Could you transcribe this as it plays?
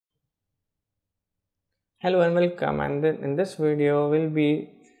Hello and welcome, and in this video we'll be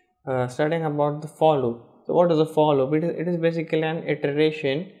studying about the for loop. So what is a for loop? It is basically an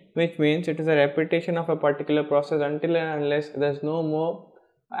iteration, which means it is a repetition of a particular process until and unless there's no more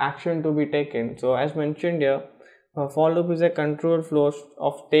action to be taken. So as mentioned here, a for loop is a controlled flow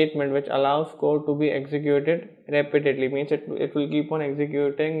of statement which allows code to be executed repeatedly. Means it will keep on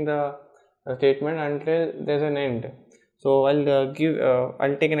executing the statement until there's an end. So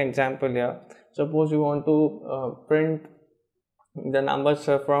I'll take an example here. Suppose you want to print the numbers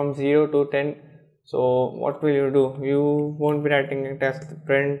from 0 to 10. So what will you do? You won't be writing it as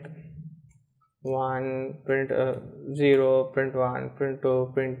print 1, print 0, print 1, print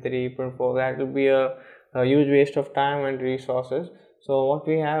 2, print 3, print 4. That will be a huge waste of time and resources. So what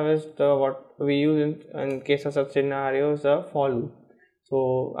we have is what we use in case of such scenarios, a for loop.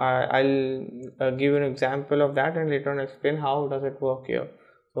 So I'll give you an example of that and later on explain how does it work here.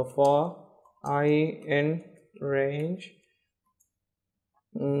 So for I in range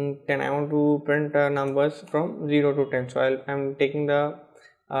 10, I want to print numbers from 0 to 10. So I'm taking the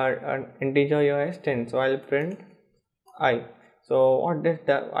integer here as 10. So I'll print I. So what is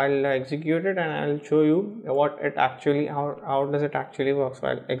that? I'll execute it and I'll show you what it actually how does it actually work. So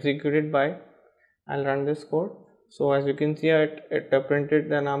I'll execute it I'll run this code. So as you can see, it printed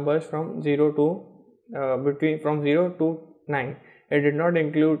the numbers from 0 to from 0 to 9. It did not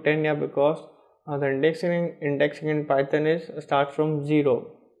include 10 here because the indexing in Python starts from 0,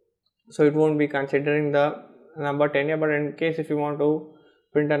 so it won't be considering the number 10 here. But in case if you want to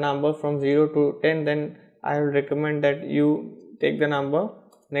print a number from 0 to 10, then I would recommend that you take the number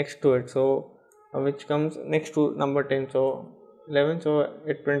next to it, so which comes next to number 10, so 11. So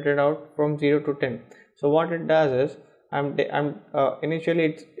it printed out from 0 to 10. So what it does is initially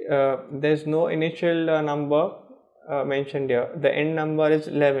it's there's no initial number mentioned here. The end number is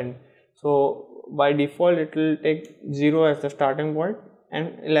 11, so by default it will take 0 as the starting point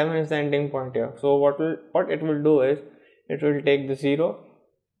and 11 is the ending point here. So what it will do is it will take the 0,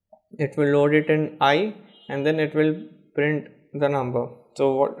 it will load it in I, and then it will print the number.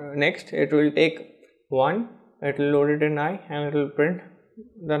 So what next, it will take 1, it will load it in I, and it will print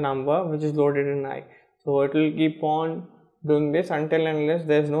the number which is loaded in I. So it will keep on doing this until and unless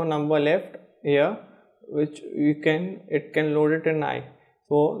there is no number left here which it can load it in I.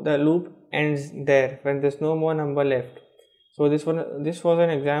 So the loop ends there when there's no more number left. So this was an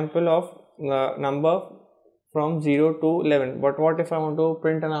example of number from 0 to 11. But what if I want to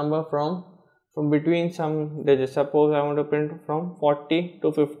print a number from between some digits? Suppose I want to print from 40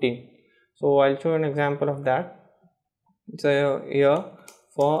 to 50. So I'll show an example of that. So here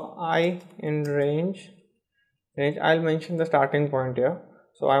for I in range I'll mention the starting point here.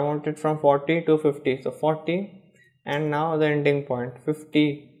 So I want it from 40 to 50. So 40 and now the ending point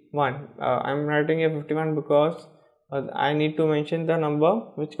 51. I'm writing here 51 because I need to mention the number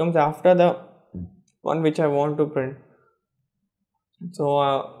which comes after the one which I want to print. So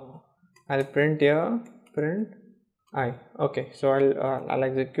I'll print here print I. Okay, so I'll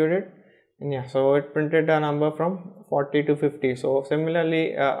execute it, and yeah, so it printed a number from 40 to 50. So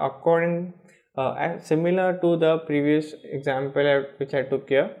similarly, similar to the previous example which I took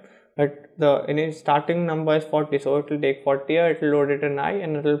here, but the starting number is 40, so it will take 40 here, it will load it in I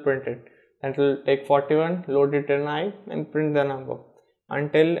and it will print it, and it will take 41, load it in I and print the number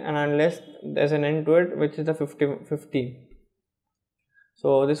until and unless there's an end to it, which is the 50.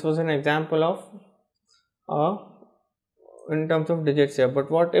 So this was an example of in terms of digits here. But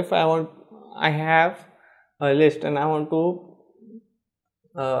what if I have a list and I want to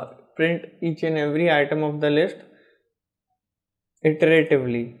print each and every item of the list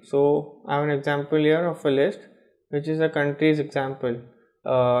iteratively? So I have an example here of a list which is a countries example.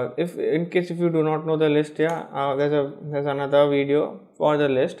 If you do not know the list here, there's another video for the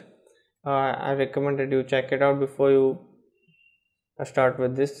list. I recommend that you check it out before you start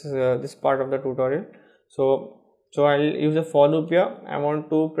with this part of the tutorial. So I'll use a for loop here. I want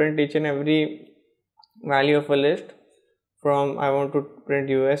to print each and every value of a list from, I want to print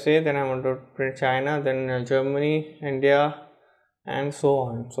USA, then I want to print China, then Germany, India, and so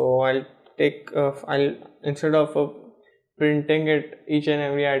on. So I'll instead of printing it each and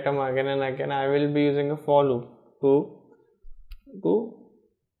every item again and again, I will be using a for loop to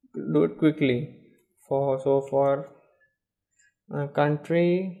do it quickly. For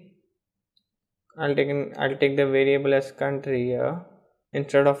country, I'll take the variable as country here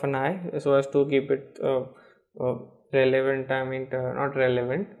instead of an I, so as to keep it relevant. Not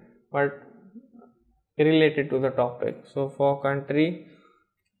relevant, but related to the topic. So for country,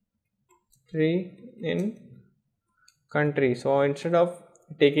 3 in country. So instead of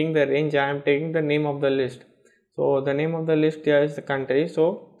taking the range, I am taking the name of the list. So the name of the list here is the country,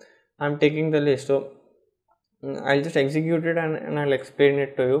 so I am taking the list. So I'll just execute it and I'll explain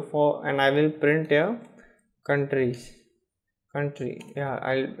it to you. And I will print here country. Yeah,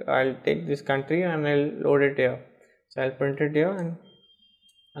 I'll take this country and I'll load it here. So I'll print it here and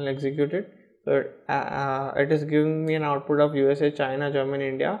I'll execute it. So it is giving me an output of USA, China, Germany,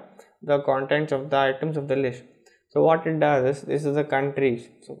 India, the contents of the items of the list. So what it does is, this is the countries.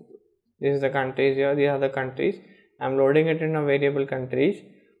 So this is the countries here, these are the countries. I'm loading it in a variable countries.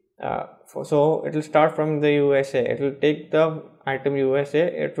 So it will start from the USA. It will take the item USA,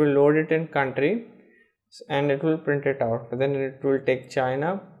 it will load it in country and it will print it out. Then it will take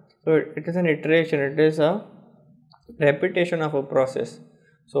China. So it is an iteration, it is a repetition of a process.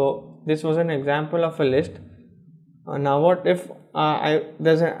 So this was an example of a list. Now what if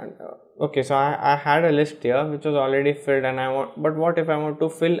okay, so I had a list here which was already filled, and but what if I want to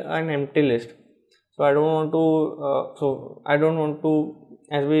fill an empty list? So I don't want to,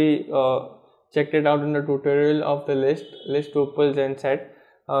 as we checked it out in the tutorial of the list tuples and set.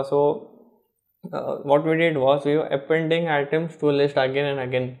 What we did was we were appending items to a list again and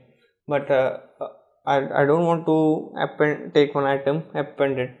again, but I don't want to take one item,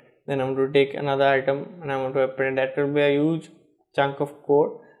 append it, then I'm going to take another item and I want to append it. That will be a huge chunk of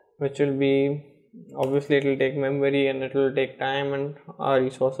code, which will be, obviously it will take memory and it will take time and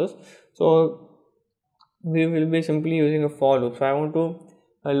resources. So we will be simply using a for loop. So I want to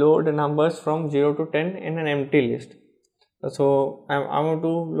load numbers from 0 to 10 in an empty list. So I want to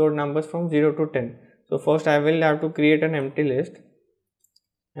load numbers from 0 to 10. So first I will have to create an empty list.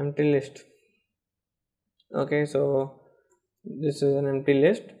 Okay, so this is an empty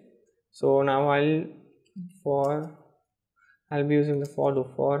list. So now I'll be using the for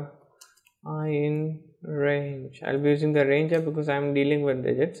loop for I in range. I'll be using the range here because I'm dealing with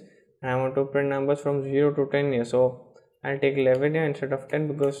digits and I want to print numbers from 0 to 10 here. So I'll take 11 here instead of 10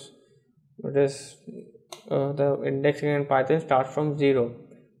 because it is the indexing in Python starts from 0.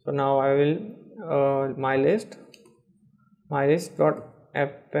 So now I will my list dot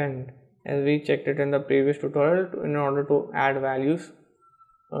append, as we checked it in the previous tutorial. In order to add values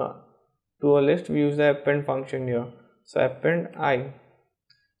to a list, we use the append function here. So append I.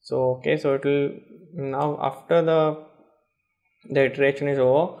 So okay, so it will now, after the iteration is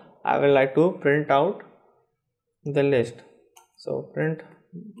over, I will like to print out the list. So print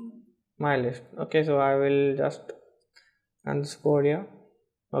my list. Okay, so I will just run this code here.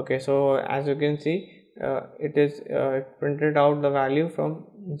 Okay, so as you can see, it printed out the value from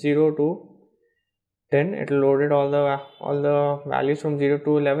 0 to 10. It loaded all the values from 0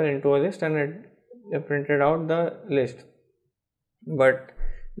 to 11 into a list, and it printed out the list. But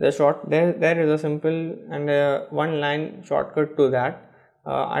there is a simple and one line shortcut to that.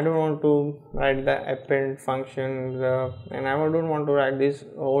 I don't want to write the append function, and I don't want to write this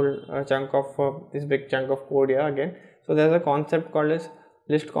whole this big chunk of code here again. So there's a concept called as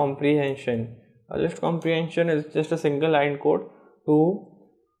list comprehension. List comprehension is just a single line code to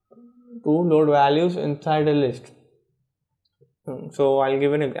load values inside a list. So I'll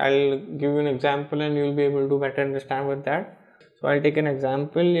give you an example, and you'll be able to better understand with that. So I'll take an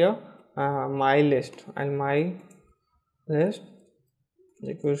example here. My list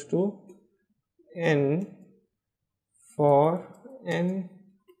equals to n for n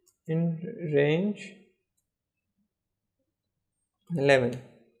in range 11.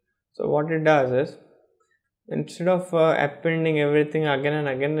 So what it does is, instead of appending everything again and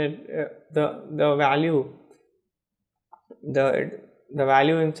again, the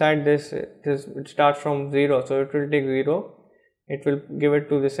value inside this, it starts from 0. So it will take 0, it will give it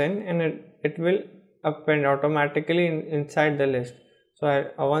to this n, and it will append automatically inside the list.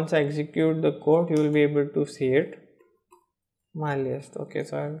 So once I execute the code, you will be able to see it, my list. Okay,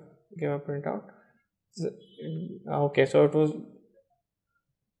 so I'll give a printout. Okay, so it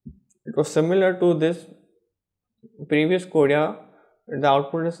was similar to this previous code. Yeah, the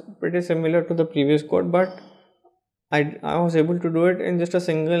output is pretty similar to the previous code, but I was able to do it in just a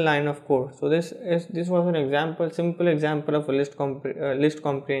single line of code. So this was an simple example of a list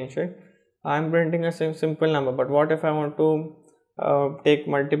comprehension. I'm printing a simple number, but what if I want to take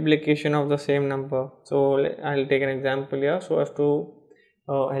multiplication of the same number? So I'll take an example here so as to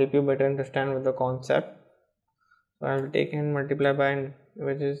help you better understand with the concept. So I will take and multiply by n,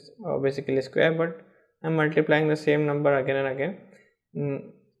 which is basically a square, but I'm multiplying the same number again and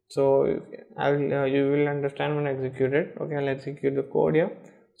again. So you will understand when I execute it. Okay, I'll execute the code here.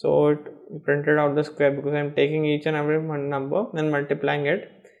 So it printed out the square because I'm taking each and every number, then multiplying it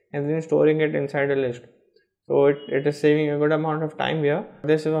and then storing it inside a list. So it is saving a good amount of time here.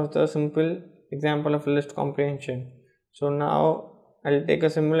 This was the simple example of list comprehension. So now I'll take a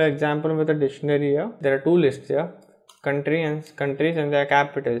similar example with a dictionary here. There are two lists here, countries and their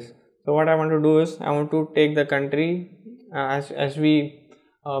capitals. So what I want to do is I want to take the country as we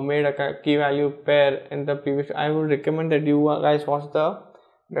made a key value pair in the previous. I would recommend that you guys watch the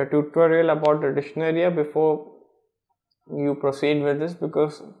tutorial about the dictionary before you proceed with this,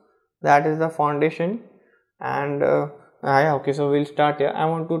 because that is the foundation. And okay, so we'll start here. I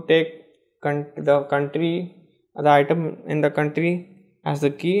want to take the item in the country as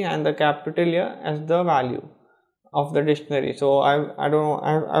the key and the capital here as the value of the dictionary. So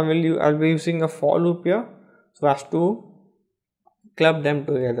I'll be using a for loop here so as to club them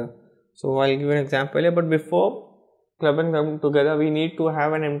together. So I'll give an example here, but before clubbing them together, we need to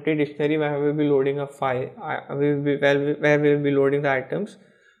have an empty dictionary where we will be loading a file, where we will be loading the items.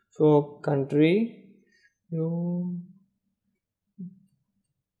 So countries,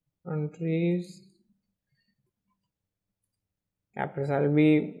 capitals. I'll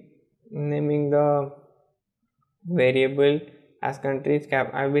be naming the variable as countries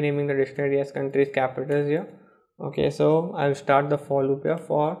I'll be naming the dictionary as countries capitals here. Okay, so I'll start the for loop here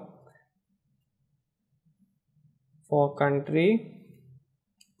for country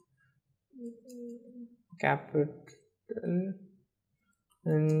capital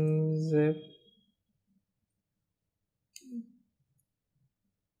and zip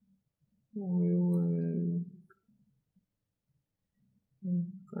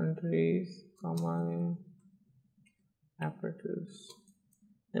countries, comma, capitals.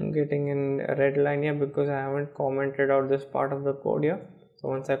 I'm getting in a red line here because I haven't commented out this part of the code here. So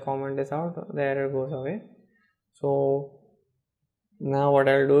once I comment this out, the error goes away. So now what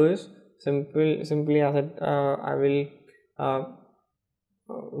I'll do is simply as I will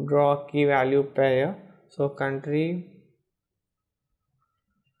draw a key value pair here. So countries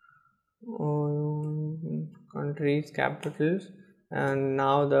capitals, and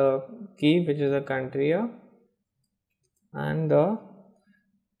now the key, which is the country here, and the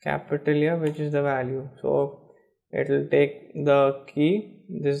capital here, which is the value. So it will take the key,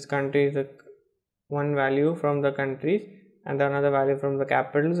 this country is the one value from the countries and another value from the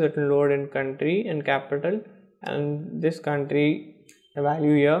capitals. It will load in country and capital, and this country, the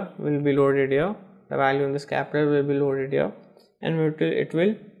value here will be loaded here, the value in this capital will be loaded here, and it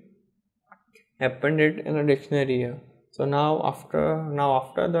will append it in a dictionary here. So now after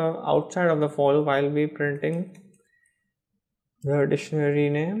the outside of the for loop, I'll be printing the dictionary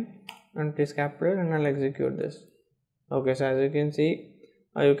name and this capital, and I'll execute this. Okay, so as you can see,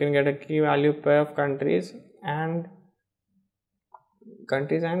 you can get a key value pair of countries and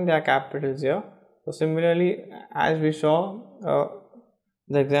their capitals here. So similarly, as we saw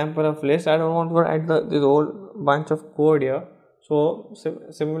the example of list, I don't want to write this whole bunch of code here. So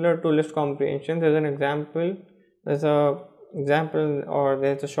similar to list comprehension, there's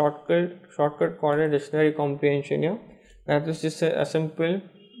a shortcut called a dictionary comprehension here. That is just a simple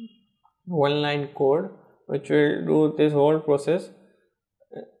one-line code which will do this whole process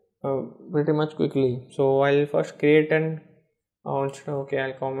pretty much quickly. So I'll first create I'll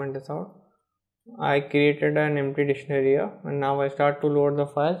comment this out. I created an empty dictionary here, and now I start to load the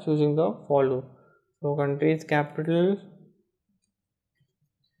files using the for loop. So countries capital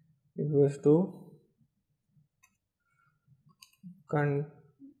equals to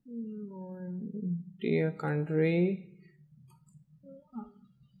country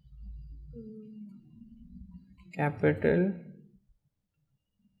capital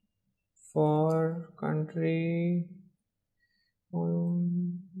for country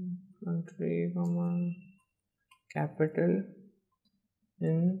comma capital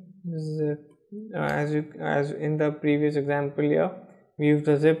in zip. As in the previous example here, we used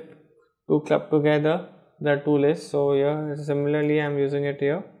the zip to club together the two lists. So here similarly I'm using it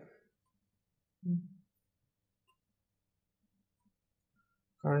here.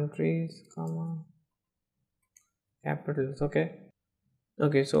 Countries comma capitals.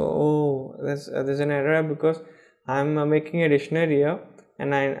 Okay, so there's an error because I'm making a dictionary here,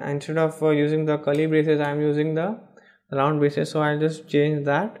 and instead of using the curly braces, I'm using the round braces. So I'll just change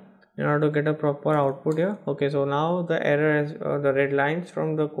that in order to get a proper output here. Okay, so now the error is the red lines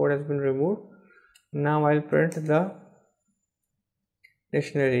from the code has been removed. Now I'll print the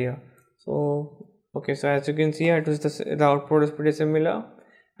dictionary here. So okay, so as you can see, the output is pretty similar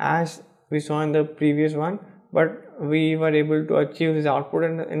as we saw in the previous one, but we were able to achieve this output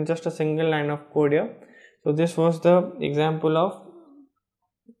in just a single line of code here. So this was the example of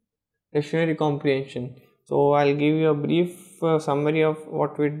dictionary comprehension. So I'll give you a brief summary of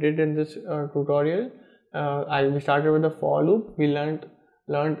what we did in this tutorial. we started with the for loop. We learned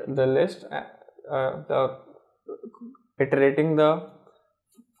the list, the iterating the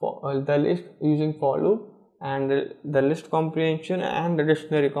list using for loop, and the list comprehension and the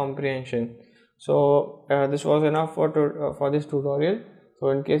dictionary comprehension. So this was enough for this tutorial. So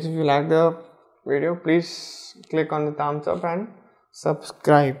in case if you like the video, please click on the thumbs up and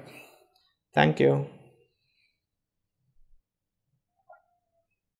subscribe. Thank you.